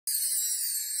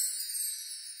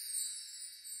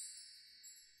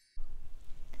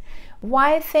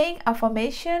Why saying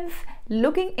affirmations,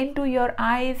 looking into your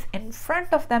eyes in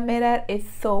front of the mirror is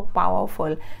so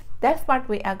powerful. That's what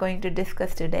we are going to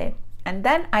discuss today. And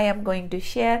then I am going to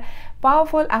share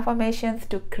powerful affirmations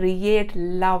to create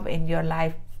love in your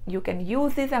life. You can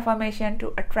use this affirmation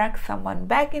to attract someone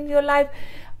back in your life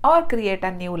or create a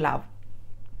new love.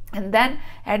 And then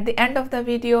at the end of the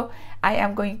video, I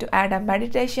am going to add a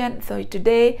meditation. So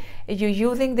today you're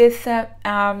using this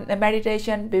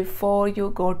meditation before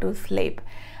you go to sleep,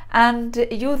 and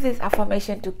use this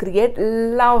affirmation to create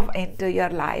love into your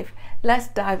life. Let's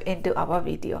dive into our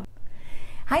video.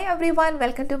 Hi everyone,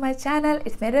 welcome to my channel.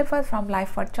 It's me Riffat from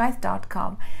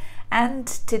lifeforchoice.com, and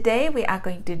today we are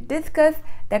going to discuss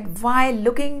that why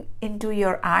looking into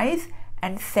your eyes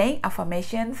and saying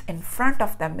affirmations in front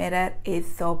of the mirror is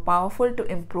so powerful to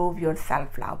improve your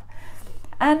self-love.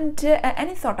 And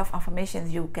any sort of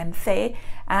affirmations you can say,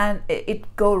 and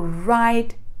it go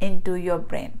right into your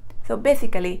brain. So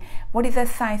basically, what is the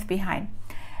science behind?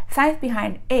 Science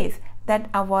behind is that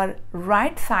our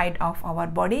right side of our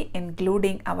body,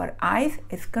 including our eyes,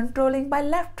 is controlling by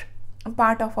left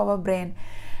part of our brain,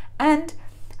 and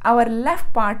our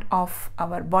left part of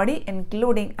our body,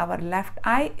 including our left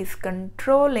eye, is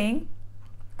controlled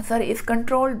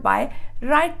by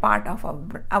right part of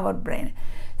our brain.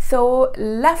 So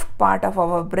left part of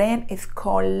our brain is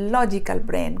called logical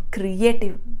brain,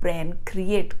 creative brain,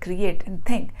 create and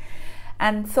think.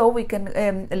 And so we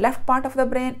can left part of the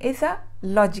brain is a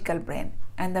logical brain,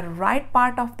 and the right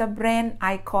part of the brain,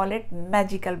 I call it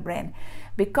magical brain,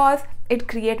 because it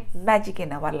creates magic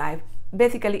in our life.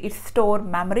 Basically, it stores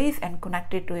memories and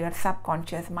connected to your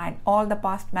subconscious mind, all the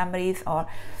past memories or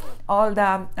all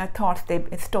the thoughts they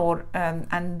store,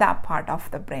 and that part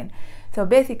of the brain. So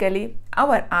basically,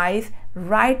 our eyes,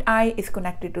 right eye is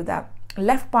connected to the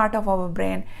left part of our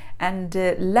brain, and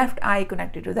left eye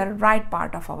connected to the right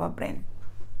part of our brain.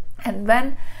 And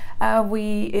when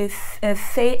we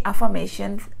say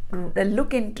affirmations,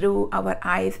 look into our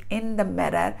eyes in the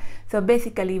mirror, so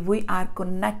basically we are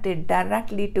connected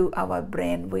directly to our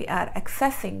brain. We are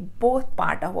accessing both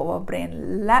part of our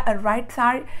brain, right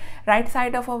side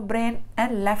of our brain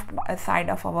and left side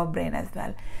of our brain as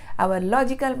well. Our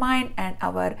logical mind and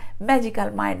our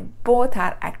magical mind both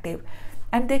are active,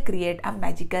 and they create a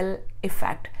magical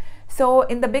effect. So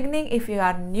in the beginning, if you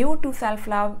are new to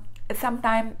self-love,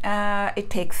 sometimes it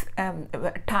takes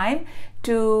time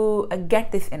to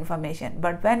get this information,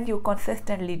 but when you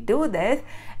consistently do this,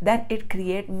 then it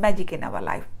creates magic in our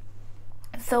life.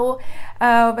 So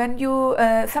when you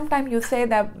sometimes you say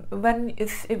that when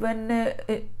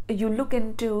you look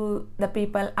into the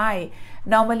people's eye,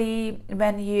 normally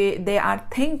when they are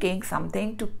thinking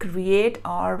something to create,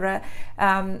 or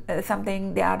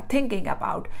something they are thinking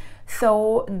about,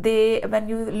 so when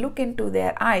you look into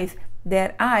their eyes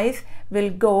will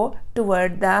go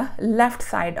toward the left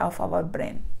side of our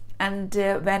brain. And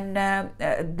when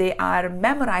they are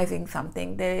memorizing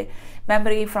something, the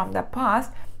memory from the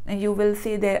past, and you will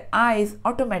see their eyes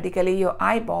automatically, your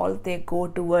eyeballs, they go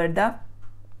toward the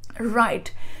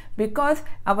right, because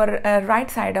our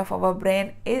right side of our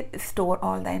brain store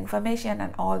all the information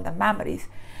and all the memories.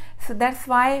 So that's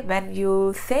why when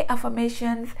you say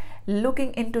affirmations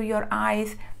looking into your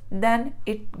eyes, then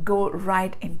it go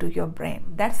right into your brain.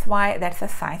 That's why, that's a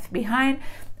science behind,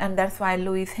 and that's why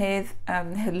Louise Hay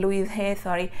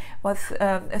was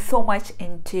so much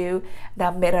into the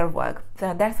mirror work.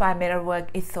 So that's why mirror work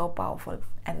is so powerful.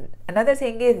 And another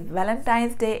thing is,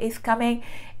 Valentine's Day is coming.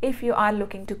 If you are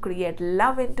looking to create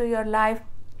love into your life,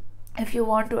 if you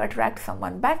want to attract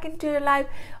someone back into your life,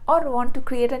 or want to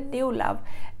create a new love,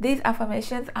 these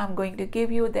affirmations I'm going to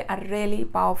give you, they are really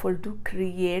powerful to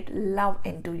create love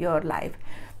into your life.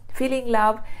 Feeling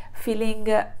love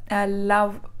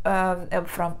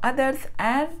from others,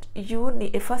 and you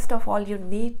need, first of all, you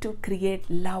need to create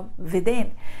love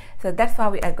within. So that's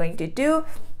what we are going to do.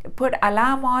 Put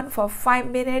alarm on for 5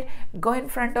 minutes, go in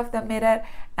front of the mirror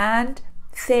and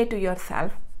say to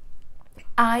yourself,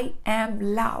 I am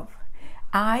love.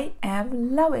 I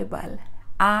am lovable.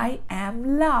 I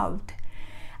am loved.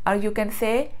 Or you can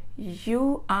say,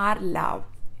 you are loved.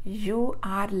 You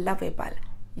are lovable.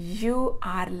 You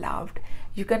are loved.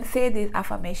 You can say this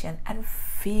affirmation and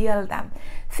feel them.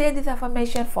 Say this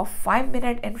affirmation for 5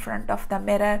 minutes in front of the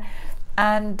mirror,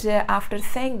 and after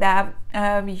saying that,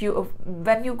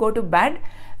 when you go to bed,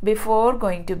 before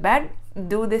going to bed,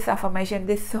 do this affirmation.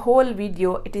 This whole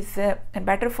video, it is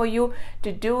better for you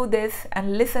to do this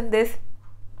and listen this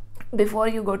before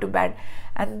you go to bed.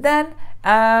 And then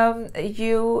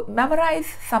you memorize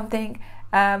something,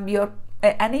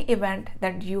 any event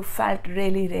that you felt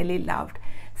really loved.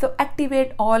 So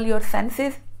activate all your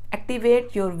senses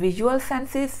activate your visual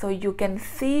senses so you can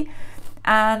see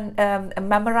and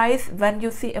memorize. When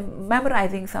you see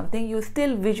memorizing something, you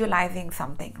still visualizing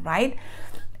something, right?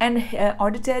 And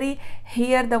auditory,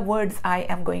 hear the words I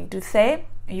am going to say.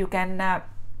 You can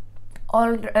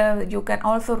you can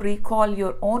also recall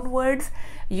your own words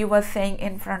you were saying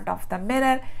in front of the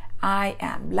mirror. I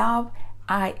am loved,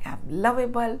 I am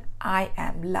lovable, I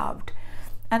am loved.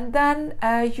 And then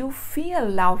you feel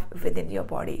love within your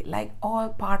body, like all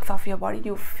parts of your body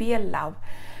you feel love.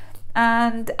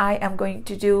 And I am going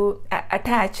to do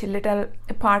attach a little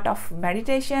part of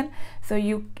meditation, so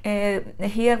you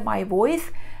hear my voice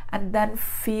and then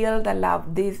feel the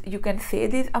love. These, you can say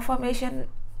these affirmation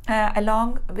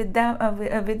along with them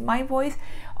with my voice,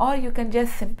 or you can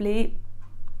just simply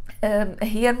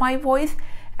hear my voice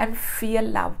and feel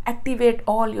love. Activate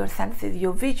all your senses,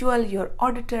 your visual, your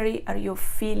auditory, or your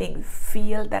feeling.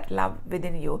 Feel that love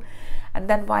within you. And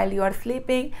then while you are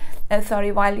sleeping,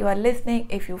 while you are listening,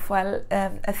 if you fall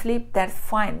asleep, that's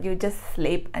fine. You just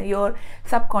sleep and your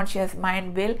subconscious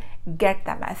mind will get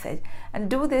the message. And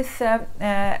do this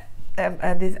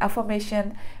this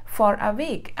affirmation for a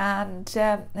week and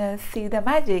see the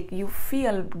magic. You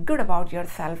feel good about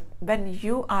yourself. When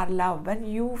you are loved, when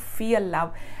you feel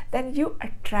love, then you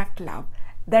attract love.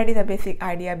 That is the basic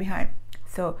idea behind.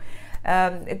 So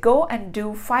go and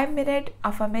do 5-minute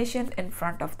affirmations in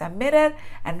front of the mirror,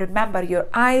 and remember, your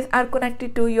eyes are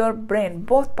connected to your brain,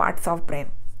 both parts of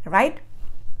brain, right?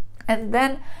 And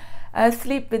then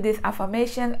sleep with this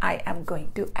affirmation I am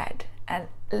going to add, and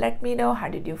let me know how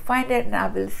did you find it, and I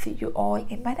will see you all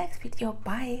in my next video.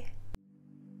 Bye.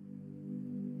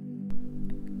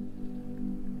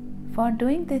 For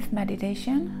doing this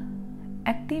meditation,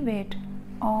 activate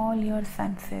all your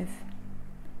senses,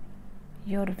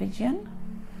 your vision,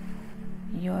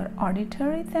 your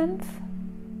auditory sense,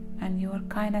 and your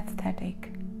kinesthetic.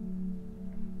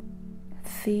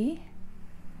 See,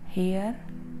 hear,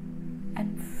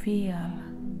 and feel.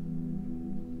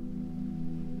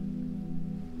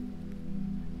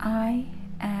 I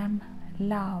am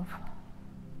love.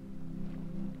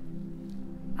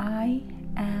 I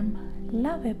am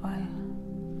lovable.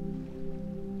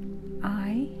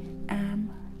 I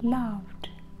am loved.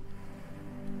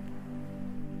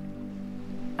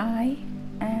 I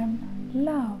am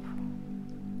love.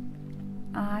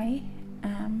 I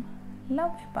am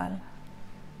lovable.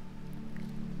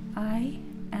 I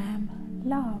am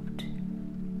loved.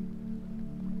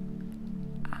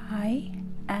 I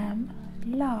am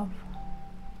love.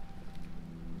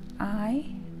 I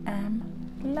am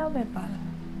lovable.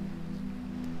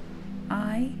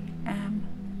 I am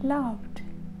loved.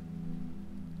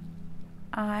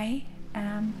 I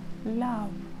am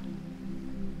love.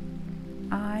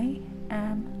 I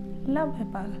am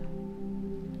lovable.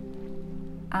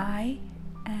 I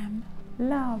am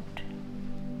loved.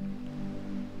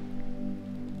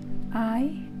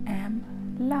 I am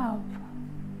love.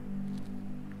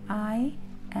 I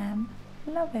am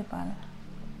lovable.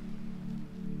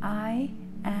 I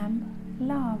am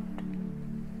loved.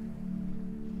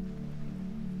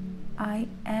 I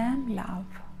am love.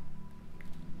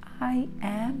 I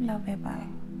am lovable.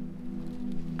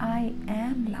 I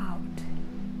am loved.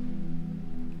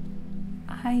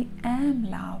 I am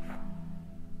love. I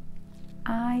am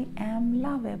lovable.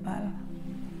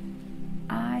 I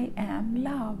am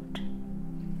loved.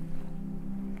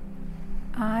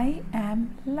 I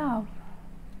am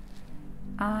love.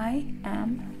 I am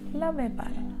lovable.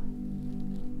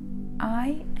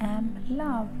 I am loved.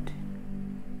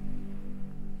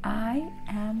 I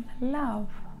am love.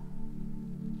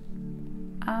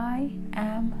 I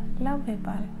am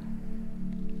lovable.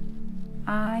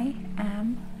 I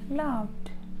am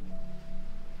loved.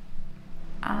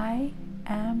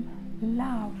 I am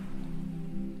love.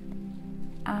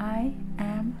 I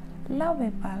am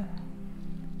lovable.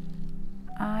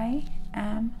 I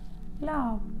am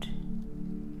loved.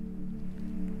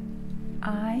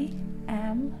 I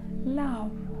am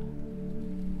love.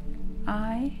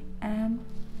 I am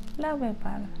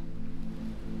lovable.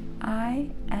 I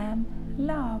am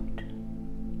loved.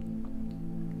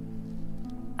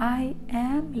 I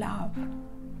am love.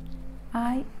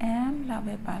 I am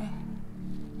lovable.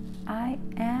 I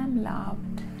am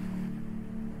loved.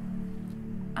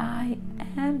 I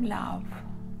am love.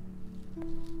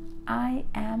 I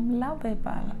am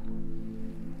lovable.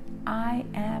 I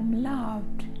am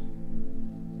loved.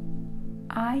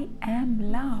 I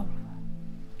am love.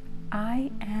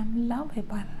 I am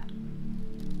lovable.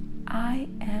 I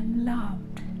am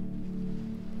loved.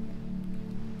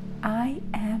 I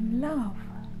am love.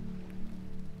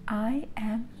 I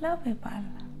am lovable.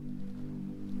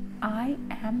 I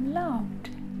am loved.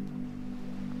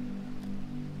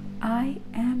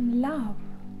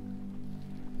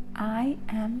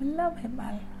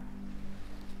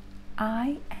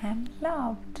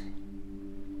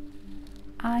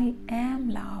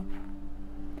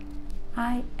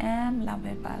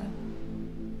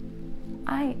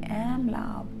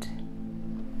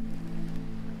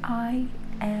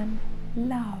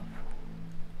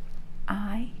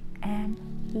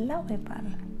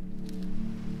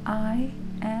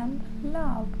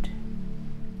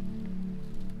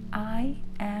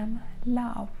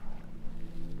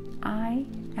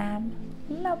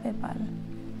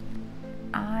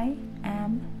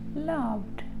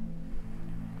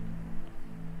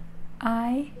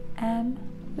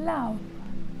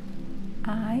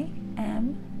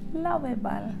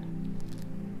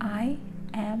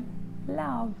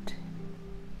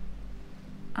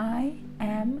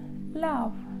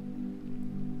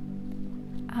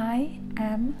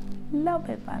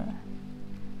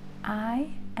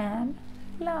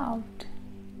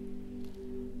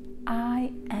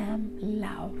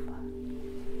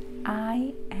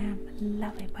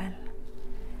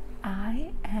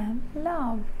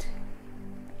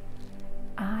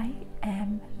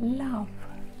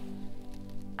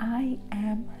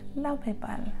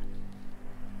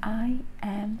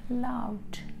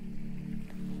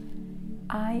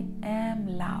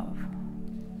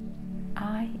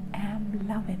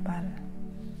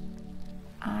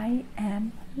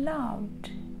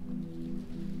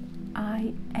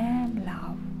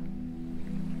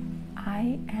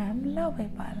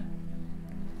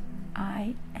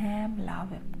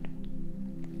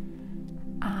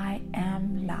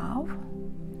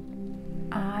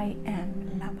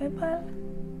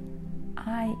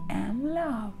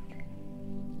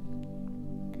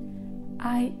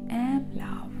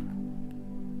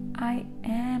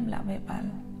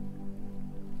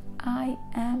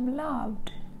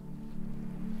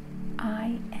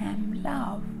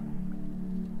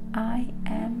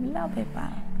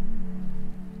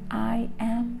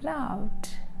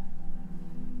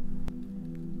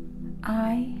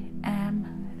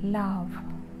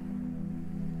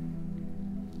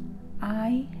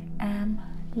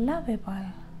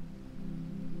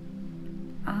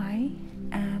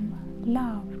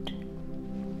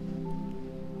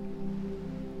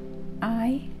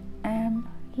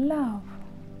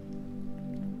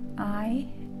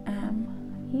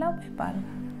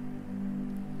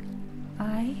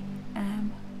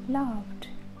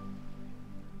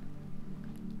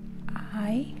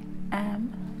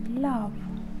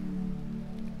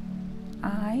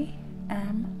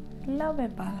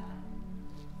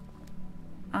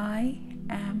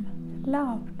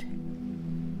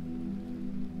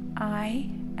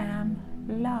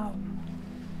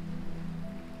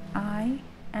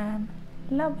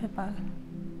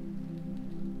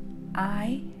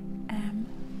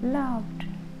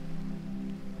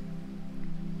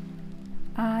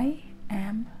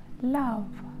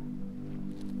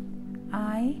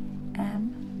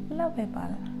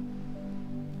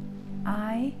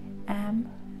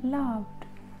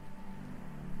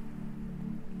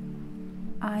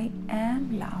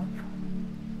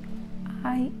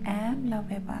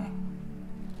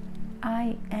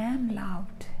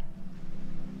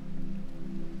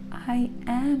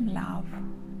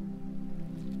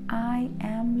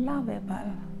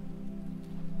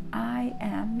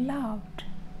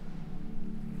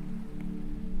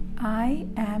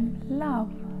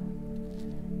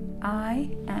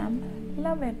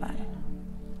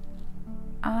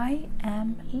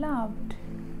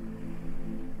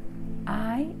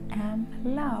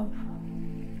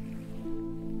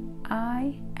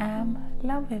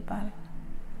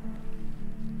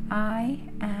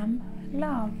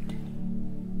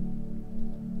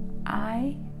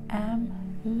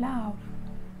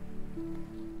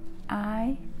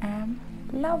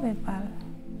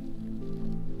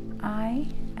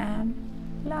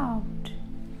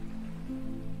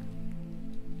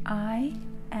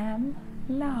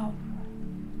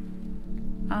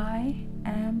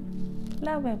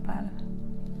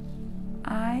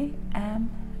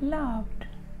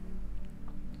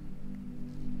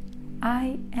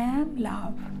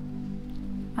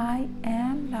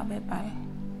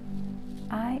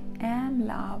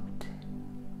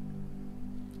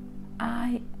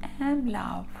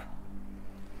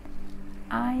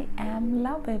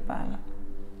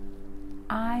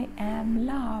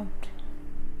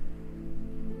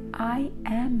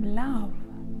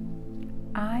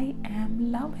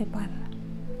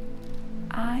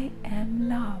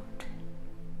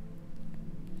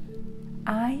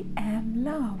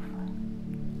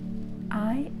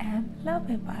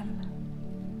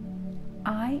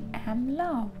 I am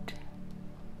loved.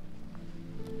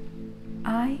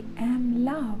 I am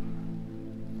love.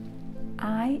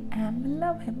 I am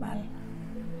lovable.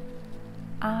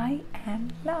 I am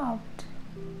loved.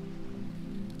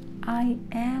 I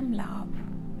am love.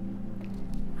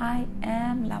 I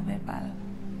am lovable.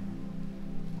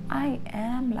 I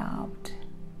am loved.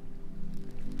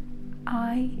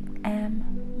 I am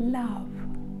love.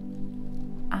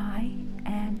 I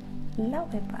am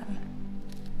lovable.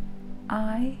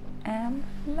 I am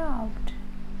loved.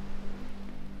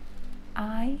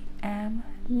 I am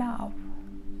love.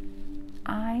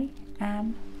 I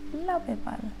am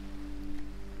lovable.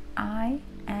 I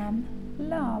am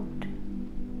loved.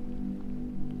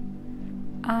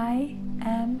 I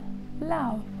am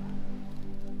love.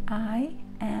 I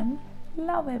am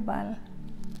lovable.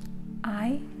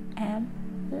 I am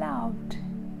loved.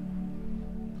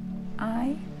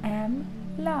 I am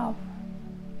love.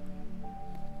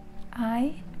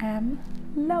 I am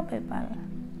lovable.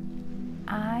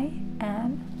 I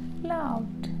am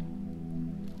loved.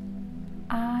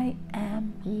 I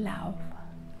am love.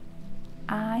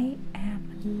 I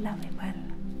am lovable.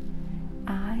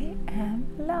 I am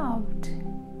loved.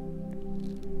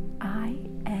 I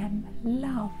am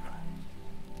love.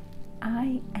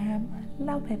 I am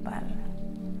lovable.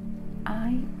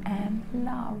 I am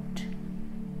loved.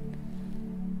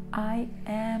 I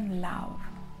am love.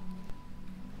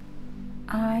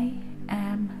 I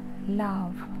am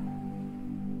love.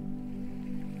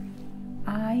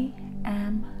 I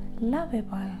am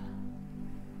lovable.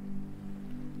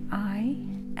 I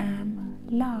am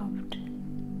loved.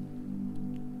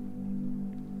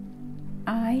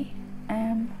 I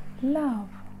am love.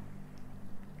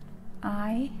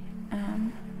 I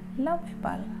am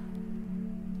lovable.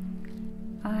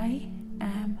 I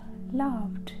am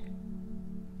loved.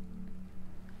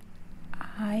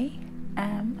 I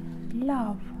am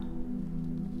love.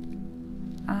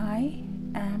 I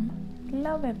am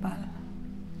lovable.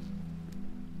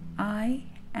 I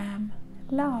am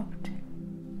loved.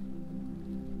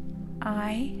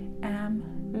 I am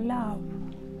love.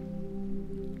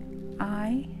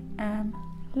 I am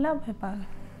lovable.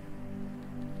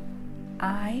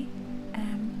 I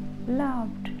am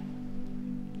loved.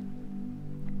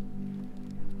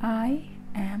 I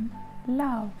am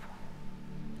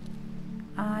love.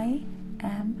 I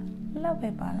am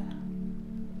lovable.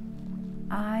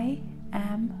 I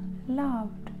am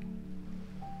loved.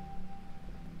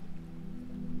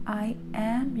 I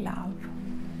am love.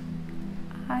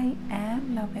 I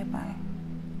am lovable.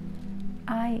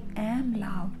 I am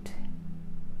loved.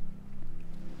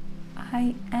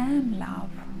 I am love.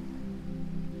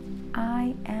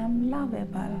 I am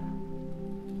lovable.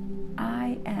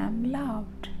 I am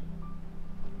loved.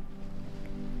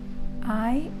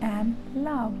 I am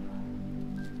love.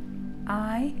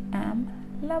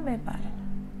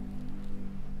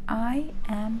 I am lovable. I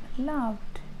am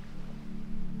loved.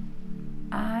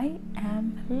 I am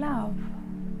love.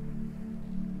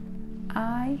 I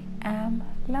am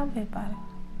lovable.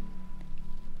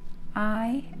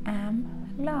 I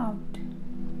am loved.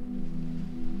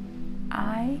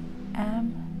 I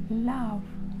am love.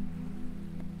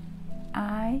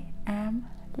 I am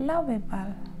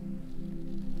lovable.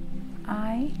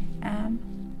 I am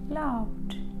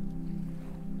loved.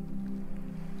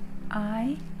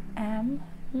 I am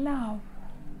love.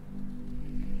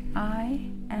 I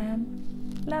am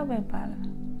lovable.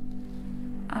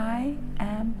 I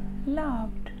am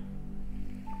loved.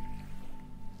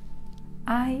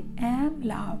 I am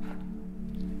love.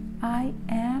 I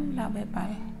am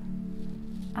lovable.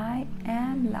 I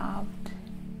am loved.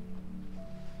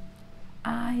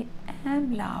 I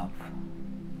am love.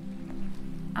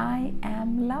 I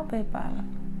am lovable.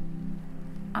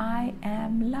 I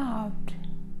am loved.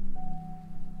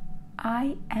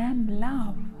 I am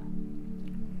love.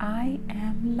 I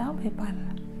am lovable.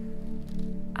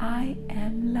 I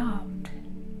am loved.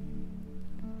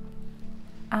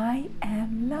 I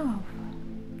am love.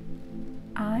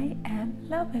 I am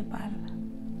lovable.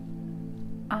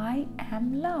 I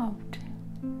am loved.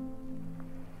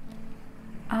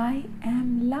 I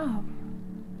am love.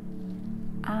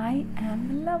 I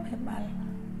am lovable.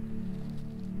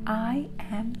 I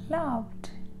am loved.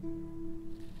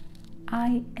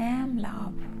 I am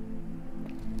love.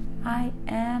 I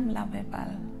am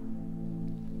lovable.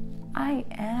 I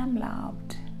am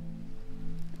loved.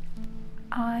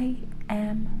 I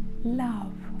am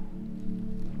love.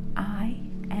 I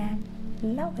am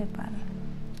lovable.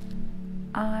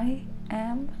 I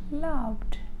am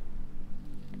loved.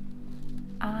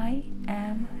 I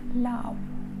am love.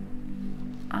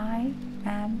 I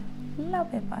am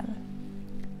lovable.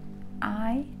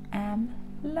 I am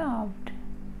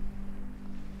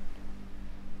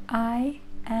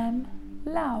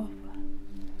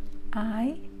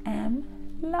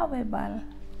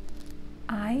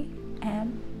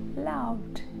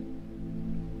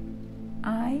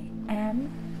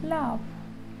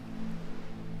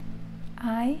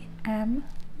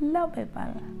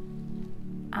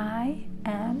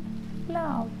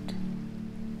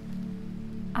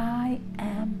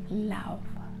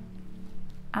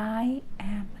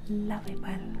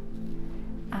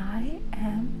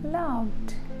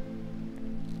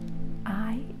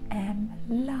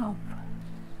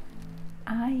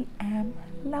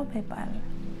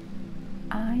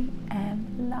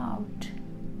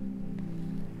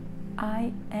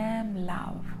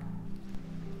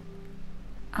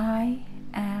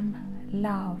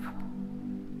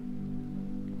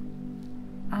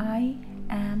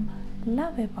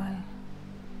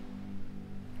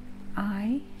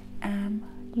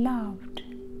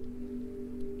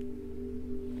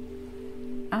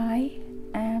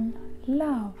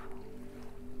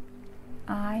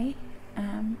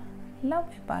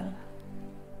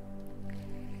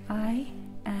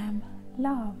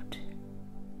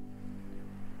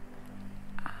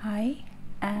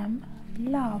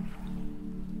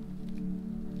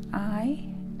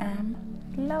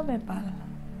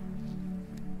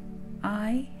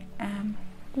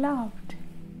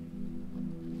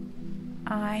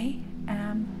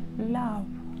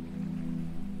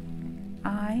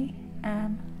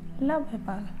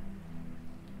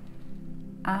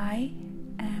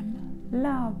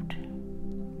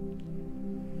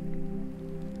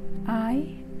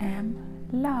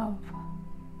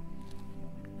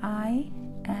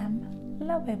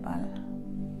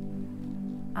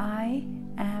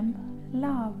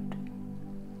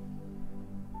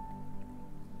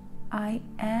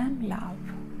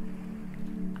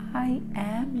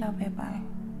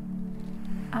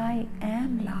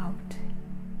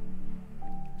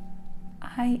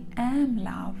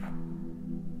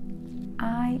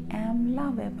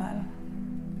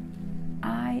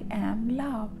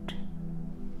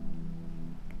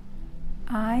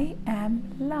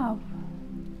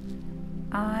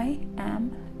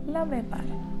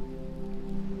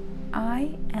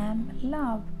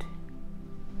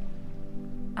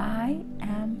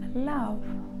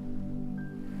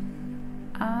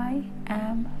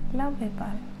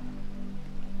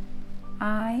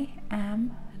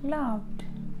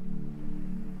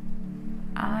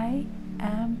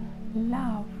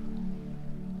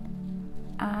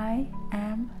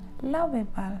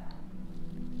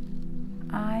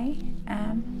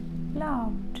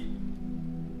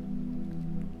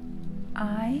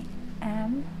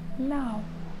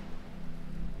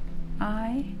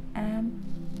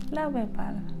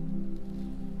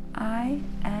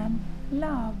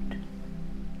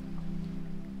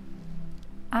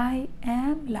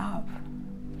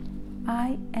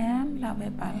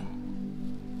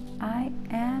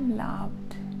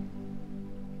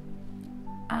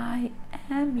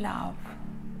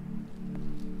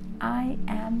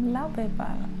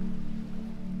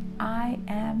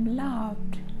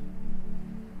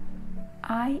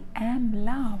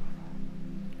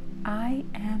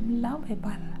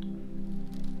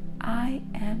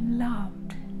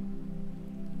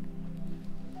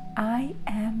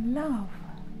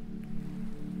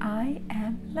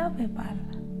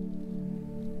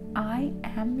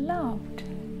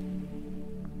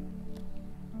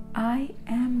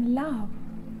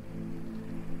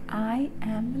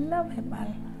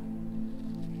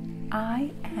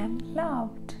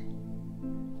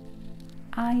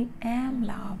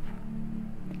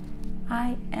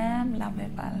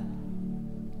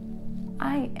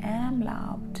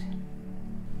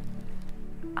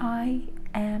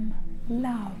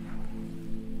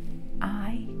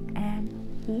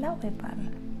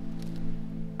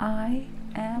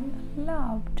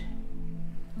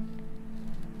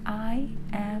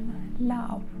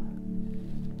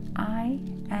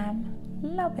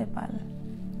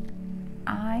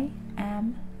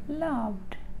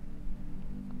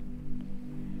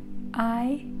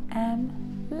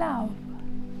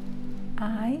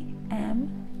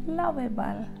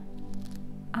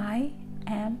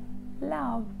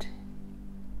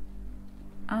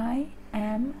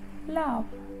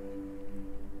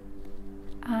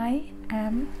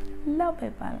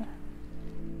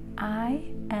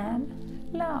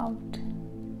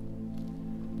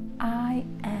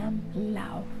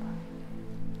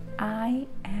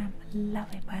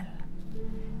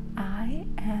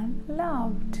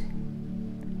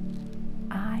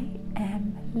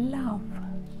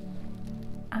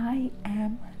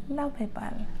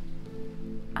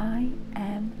I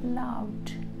am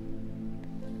loved.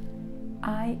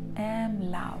 I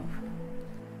am love.